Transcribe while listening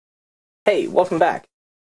Hey, welcome back.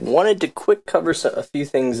 Wanted to quick cover a few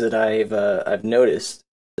things that I've noticed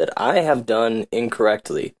that I have done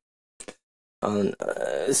incorrectly.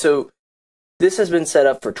 So this has been set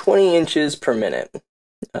up for 20 inches per minute,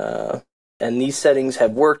 and these settings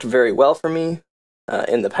have worked very well for me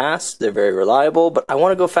in the past. They're very reliable, but I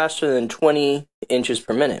want to go faster than 20 inches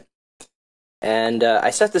per minute. And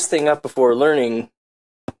I set this thing up before learning,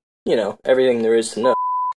 everything there is to know.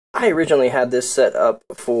 I originally had this set up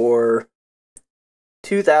for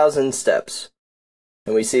 2,000 steps,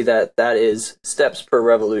 and we see that that is steps per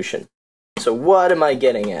revolution. So what am I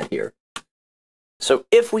getting at here? So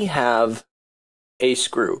if we have a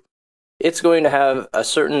screw, it's going to have a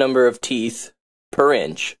certain number of teeth per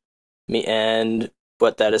inch, and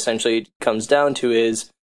what that essentially comes down to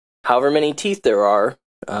is however many teeth there are,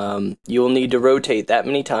 you'll need to rotate that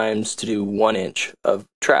many times to do 1 inch of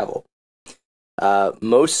travel.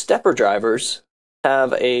 Most stepper drivers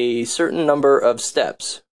have a certain number of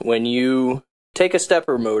steps. When you take a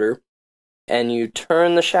stepper motor and you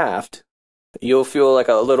turn the shaft, you'll feel like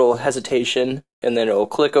a little hesitation, and then it'll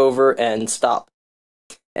click over and stop.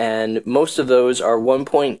 And most of those are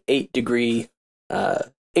 1.8 degree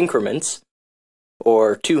increments,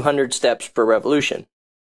 or 200 steps per revolution.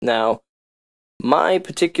 Now, my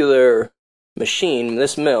particular machine,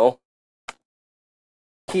 this mill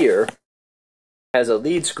here, has a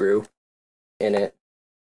lead screw in it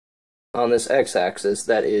on this x-axis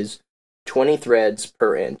that is 20 threads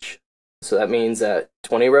per inch. So that means that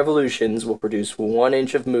 20 revolutions will produce 1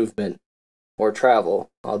 inch of movement or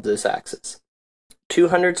travel on this axis.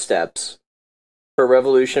 200 steps per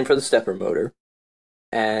revolution for the stepper motor,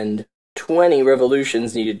 and 20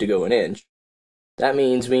 revolutions needed to go an inch. That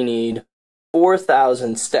means we need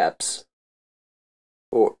 4,000 steps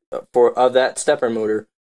of that stepper motor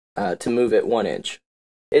to move it 1 inch.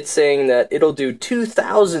 It's saying that it'll do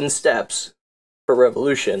 2,000 steps per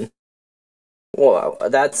revolution. Wow,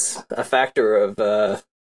 that's a factor of,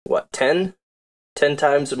 10? 10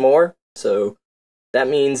 times more? So that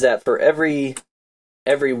means that for every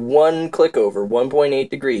one click over, 1.8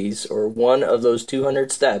 degrees, or one of those 200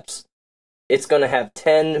 steps, it's going to have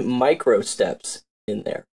 10 micro steps in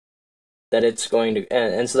there that it's going to,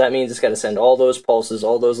 and so that means it's got to send all those pulses,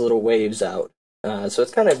 all those little waves out. So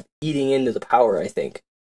it's kind of eating into the power, I think.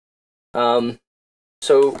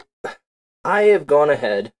 So I have gone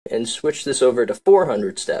ahead and switched this over to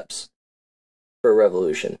 400 steps per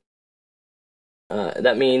revolution.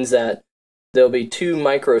 That means that there'll be 2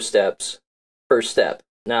 micro steps per step.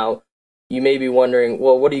 Now, you may be wondering,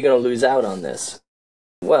 well, what are you going to lose out on this?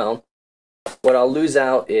 Well, what I'll lose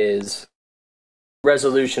out is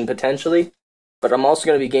resolution potentially, but I'm also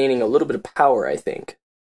going to be gaining a little bit of power, I think,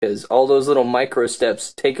 because all those little micro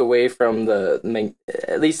steps take away from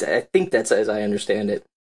at least I think that's as I understand it.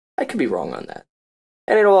 I could be wrong on that.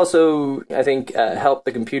 And it'll also, I think, help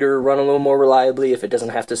the computer run a little more reliably if it doesn't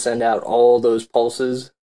have to send out all those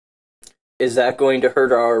pulses. Is that going to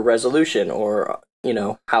hurt our resolution, or,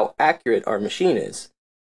 how accurate our machine is?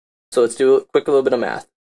 So let's do a little bit of math.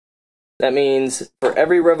 That means for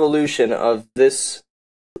every revolution of this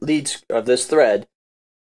thread,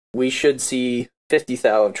 we should see 50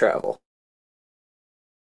 thou of travel.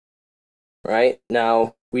 Right?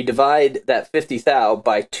 Now, we divide that 50 thou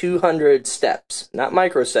by 200 steps. Not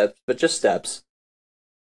micro steps, but just steps.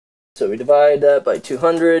 So we divide that by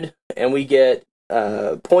 200, and we get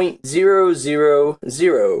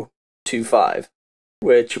 0.00025,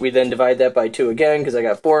 which we then divide that by 2 again, because I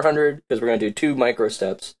got 400, because we're going to do 2 micro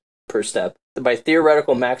steps per step. By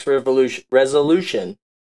theoretical max resolution,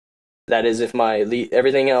 that is, if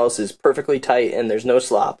everything else is perfectly tight and there's no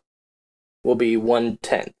slop, will be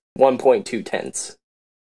 1.2 tenths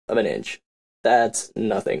of an inch. That's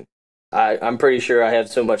nothing. I'm pretty sure I have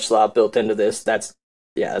so much slop built into this. That's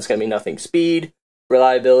going to be nothing. Speed,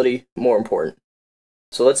 reliability, more important.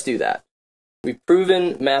 So let's do that. We've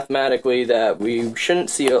proven mathematically that we shouldn't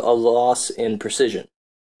see a loss in precision.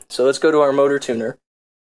 So let's go to our motor tuner.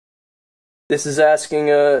 This is asking,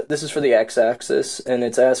 this is for the x-axis, and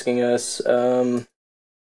it's asking us,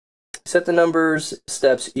 set the numbers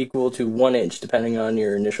steps equal to 1 inch, depending on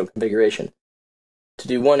your initial configuration. To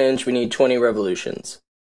do 1 inch, we need 20 revolutions.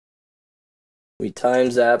 We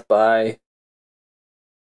times that by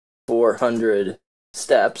 400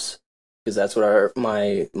 steps, because that's what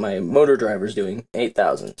my motor driver is doing,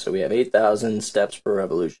 8,000. So we have 8,000 steps per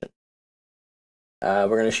revolution. We're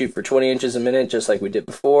going to shoot for 20 inches a minute, just like we did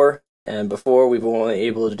before. And before, we were only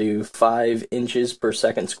able to do 5 inches per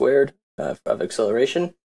second squared of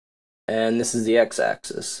acceleration. And this is the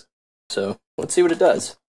x-axis. So let's see what it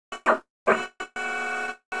does.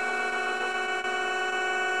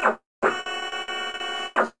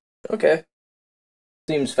 Okay.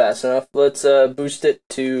 Seems fast enough. Let's boost it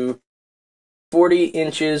to 40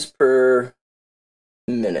 inches per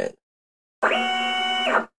minute.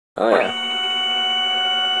 Oh yeah.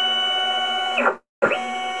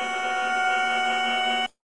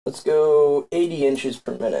 Let's go 80 inches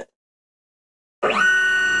per minute.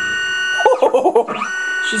 Oh,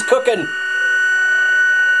 she's cooking.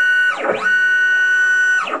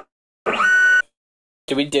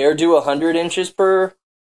 Do we dare do 100 inches per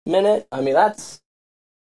minute? I mean, that's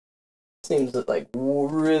seems like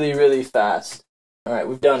really, really fast. All right,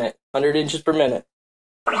 we've done it. 100 inches per minute.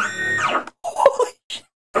 Holy shit.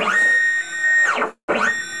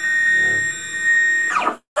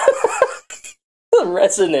 The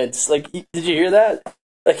resonance. Like, did you hear that?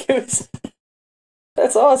 Like, it was...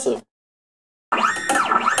 That's awesome.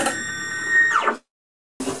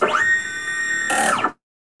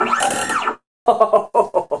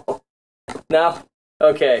 Oh. Now,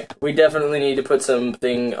 okay, we definitely need to put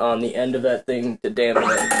something on the end of that thing to dampen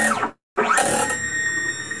it.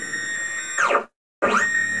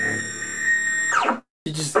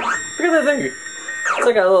 You just look at that thing. It's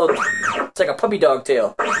like a little, it's like a puppy dog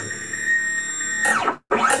tail.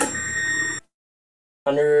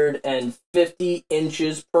 150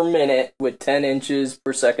 inches per minute with 10 inches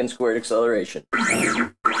per second squared acceleration.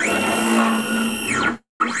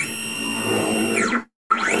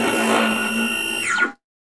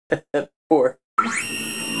 4. Look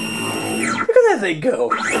at that thing go.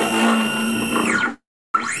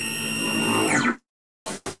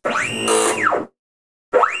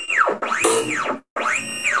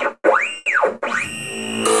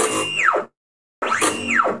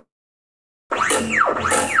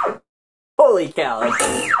 Holy cow,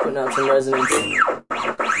 that's putting out some resonance.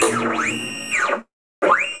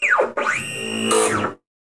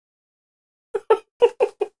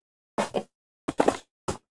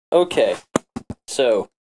 Okay, so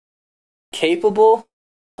capable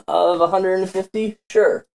of 150?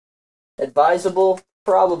 Sure. Advisable?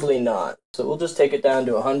 Probably not. So we'll just take it down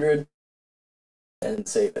to 100 and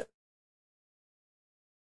save it.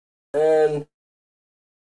 And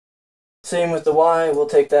same with the Y, we'll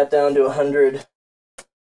take that down to 100,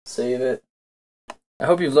 save it. I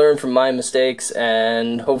hope you've learned from my mistakes,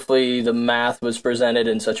 and hopefully the math was presented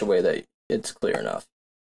in such a way that it's clear enough.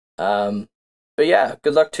 But yeah,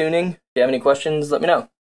 good luck tuning. If you have any questions, let me know.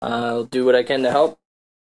 I'll do what I can to help.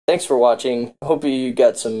 Thanks for watching. Hope you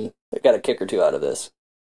got a kick or two out of this.